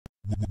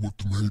what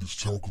them haters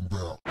talking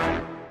about.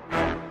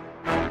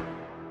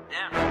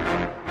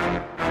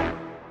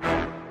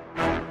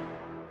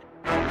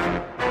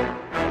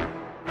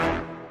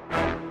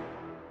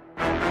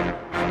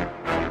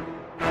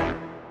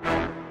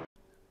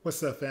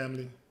 What's up,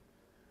 family?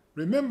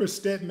 Remember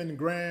Stedman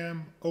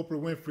Graham, Oprah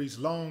Winfrey's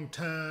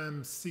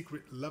longtime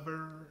secret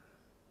lover?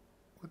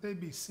 Would they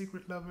be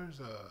secret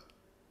lovers?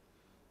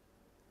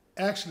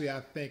 Actually, I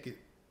think it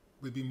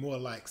would be more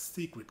like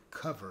secret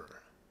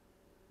cover.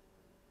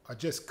 Or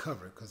just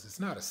cover, because it's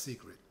not a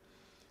secret.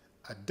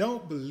 I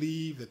don't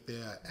believe that they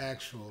are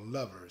actual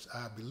lovers.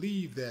 I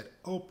believe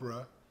that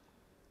Oprah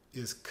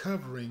is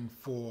covering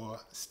for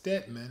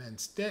Stedman, and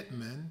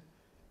Stedman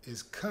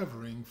is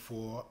covering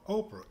for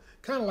Oprah.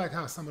 Kind of like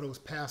how some of those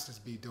pastors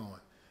be doing.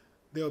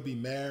 They'll be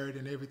married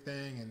and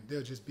everything, and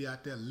they'll just be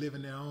out there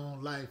living their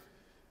own life,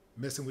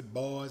 messing with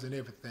boys and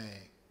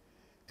everything.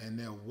 And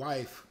their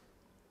wife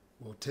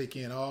will take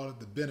in all of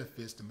the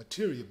benefits, the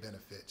material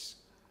benefits,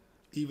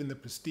 even the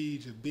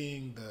prestige of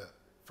being the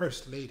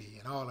first lady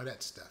and all of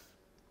that stuff.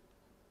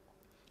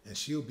 And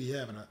she'll be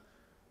having a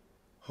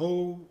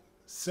whole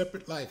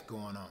separate life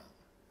going on.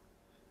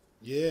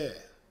 Yeah.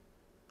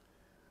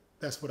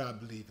 That's what I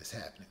believe is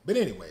happening. But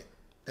anyway,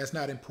 that's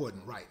not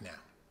important right now.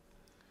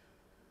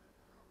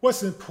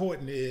 What's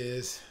important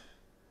is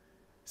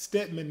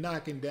Stedman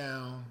knocking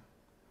down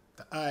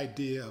the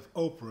idea of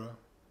Oprah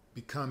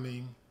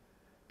becoming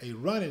a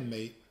running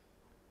mate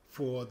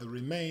for the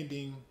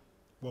remaining,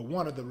 well,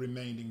 one of the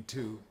remaining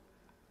two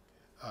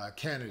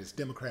candidates,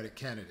 Democratic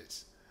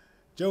candidates,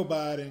 Joe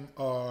Biden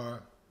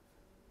or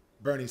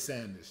Bernie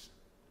Sanders.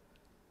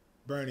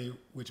 Bernie,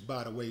 which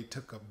by the way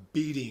took a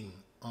beating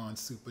on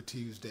Super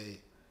Tuesday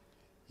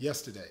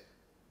yesterday.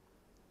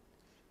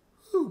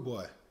 Ooh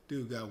boy,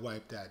 dude got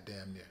wiped out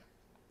damn near.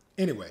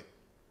 Anyway,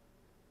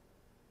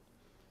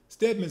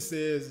 Stedman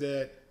says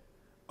that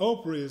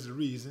Oprah is the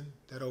reason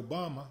that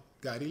Obama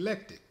got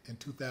elected in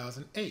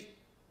 2008.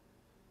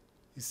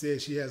 He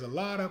says she has a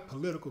lot of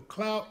political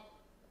clout,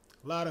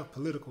 a lot of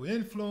political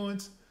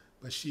influence,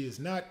 but she is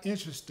not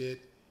interested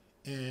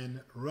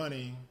in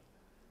running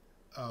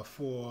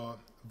for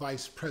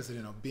vice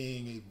president or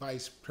being a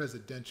vice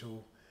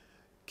presidential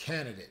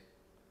candidate.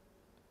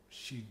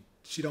 She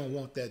don't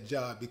want that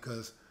job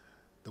because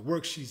the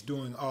work she's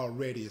doing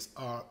already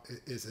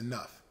is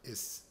enough.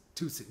 It's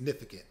too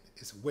significant.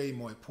 It's way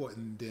more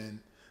important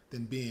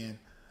than being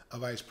a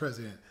vice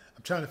president.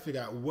 I'm trying to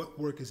figure out what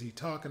work is he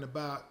talking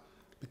about,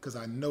 because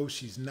I know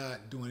she's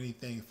not doing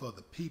anything for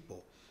the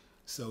people.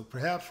 So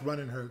perhaps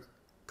running her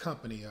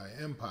company or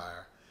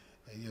empire,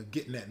 and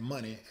getting that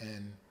money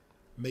and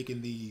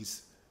making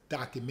these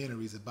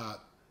documentaries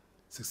about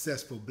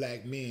successful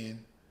black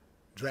men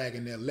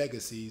dragging their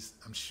legacies.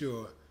 I'm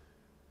sure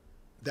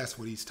that's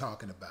what he's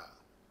talking about.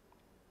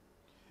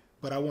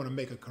 But I want to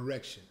make a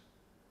correction.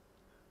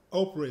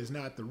 Oprah is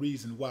not the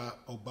reason why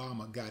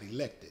Obama got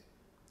elected.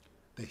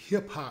 The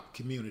hip-hop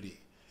community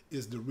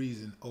is the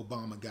reason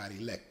Obama got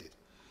elected.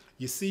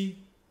 You see,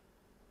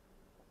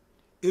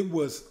 it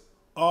was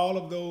all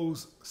of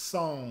those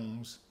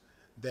songs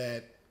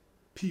that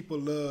people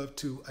love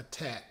to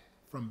attack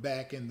from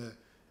back in the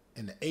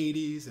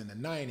 80s and the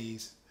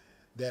 90s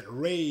that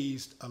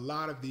raised a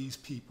lot of these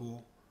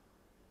people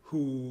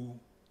who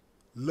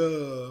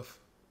love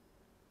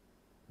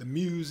the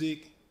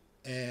music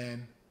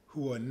and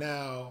who are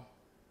now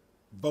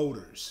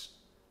voters,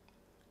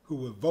 who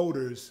were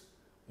voters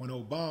when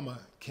Obama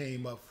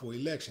came up for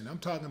election. I'm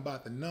talking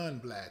about the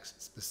non-blacks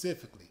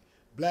specifically.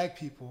 Black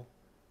people,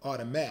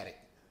 automatic.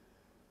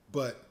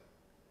 But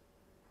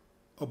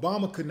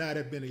Obama could not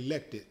have been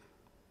elected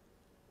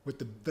with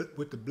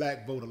the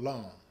black vote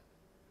alone.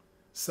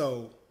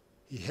 So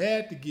he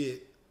had to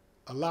get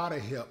a lot of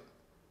help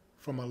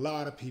from a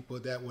lot of people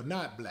that were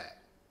not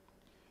black.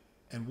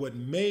 And what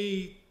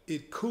made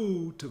it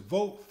cool to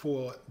vote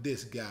for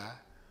this guy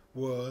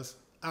was,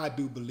 I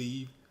do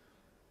believe,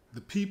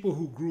 the people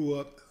who grew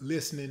up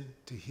listening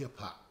to hip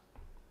hop.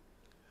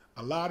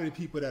 A lot of the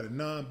people that are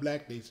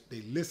non-black,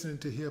 they listening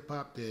to hip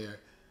hop,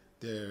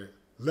 they're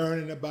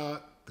learning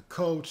about the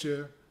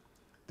culture,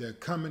 they're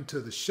coming to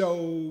the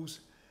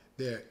shows,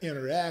 they're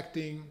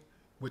interacting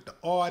with the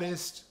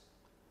artists,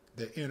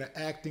 they're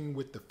interacting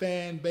with the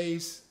fan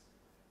base.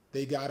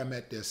 They got them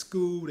at their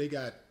school. They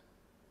got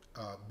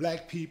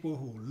black people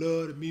who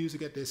love the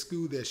music at their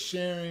school. They're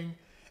sharing,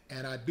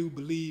 and I do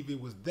believe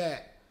it was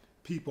that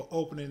people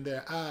opening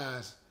their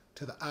eyes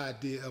to the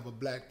idea of a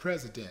black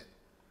president.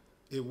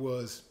 It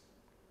was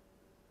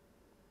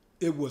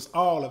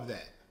all of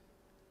that.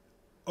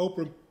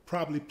 Oprah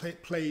probably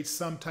played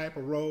some type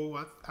of role.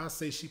 I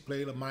say she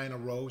played a minor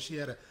role. She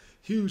had a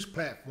huge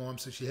platform,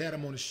 so she had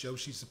him on the show.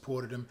 She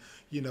supported him.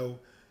 You know,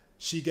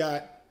 she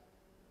got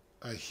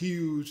a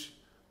huge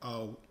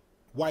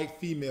white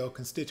female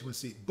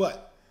constituency,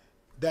 but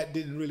that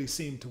didn't really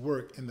seem to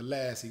work in the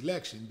last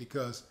election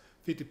because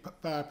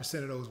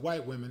 55% of those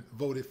white women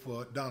voted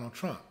for Donald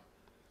Trump.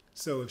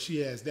 So if she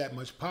has that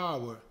much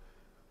power,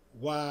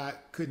 why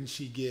couldn't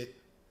she get,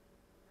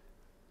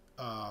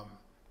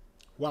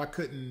 why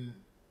couldn't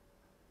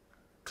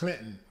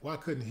Clinton? Why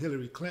couldn't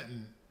Hillary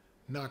Clinton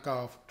knock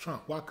off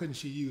Trump? Why couldn't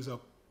she use her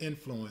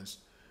influence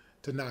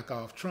to knock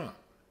off Trump?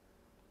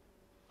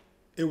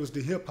 It was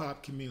the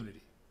hip-hop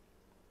community.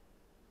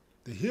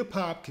 The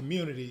hip-hop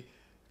community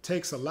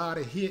takes a lot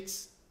of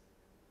hits,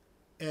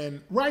 and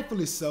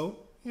rightfully so.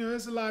 You know,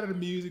 there's a lot of the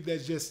music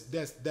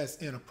that's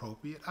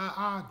inappropriate.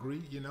 I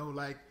agree. You know,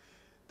 like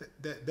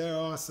there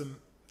are some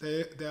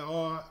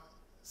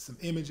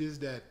images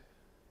that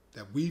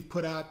we've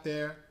put out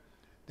there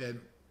that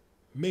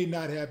may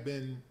not have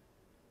been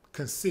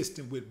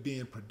consistent with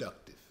being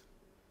productive.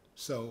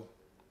 So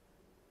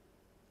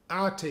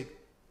I'll take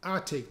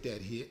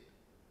that hit.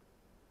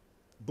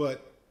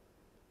 But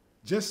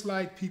just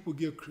like people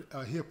give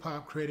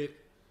hip-hop credit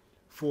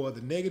for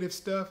the negative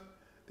stuff,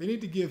 they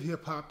need to give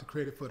hip-hop the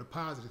credit for the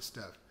positive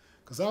stuff.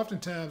 Because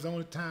oftentimes the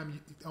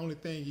only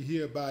thing you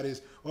hear about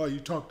is, oh,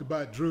 you talked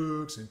about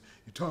drugs and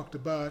you talked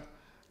about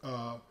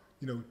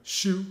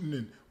shooting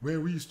and where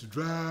we used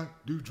to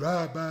do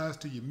drive-bys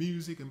to your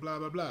music and blah,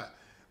 blah, blah.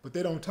 But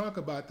they don't talk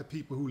about the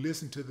people who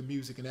listened to the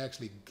music and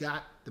actually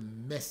got the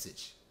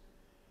message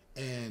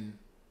and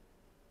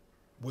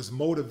was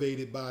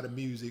motivated by the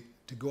music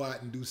to go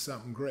out and do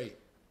something great.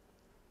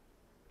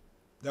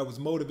 That was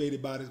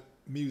motivated by the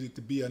music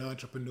to be an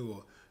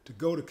entrepreneur, to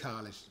go to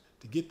college,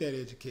 to get that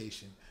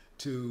education,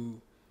 to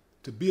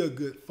be a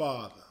good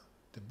father,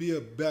 to be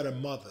a better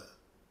mother,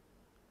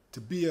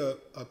 to be a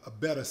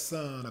better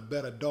son, a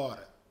better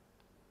daughter,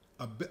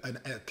 a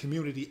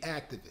community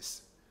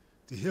activist.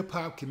 The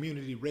hip-hop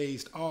community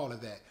raised all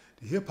of that.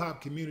 The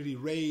hip-hop community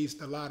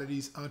raised a lot of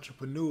these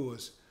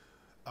entrepreneurs,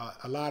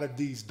 a lot of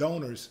these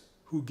donors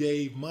who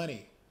gave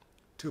money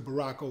to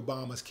Barack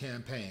Obama's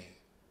campaign.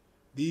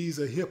 These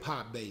are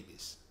hip-hop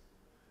babies.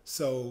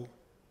 So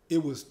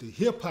it was the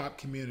hip-hop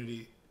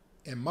community,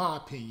 in my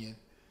opinion,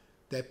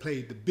 that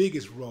played the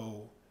biggest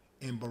role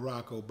in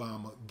Barack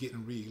Obama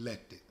getting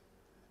reelected.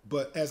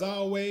 But as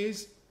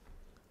always,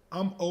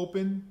 I'm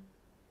open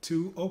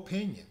to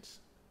opinions.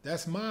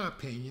 That's my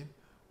opinion.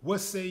 What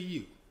say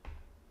you?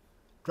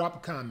 Drop a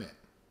comment.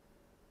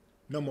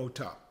 No more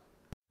talk.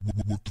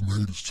 What the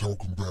haters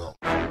talking about?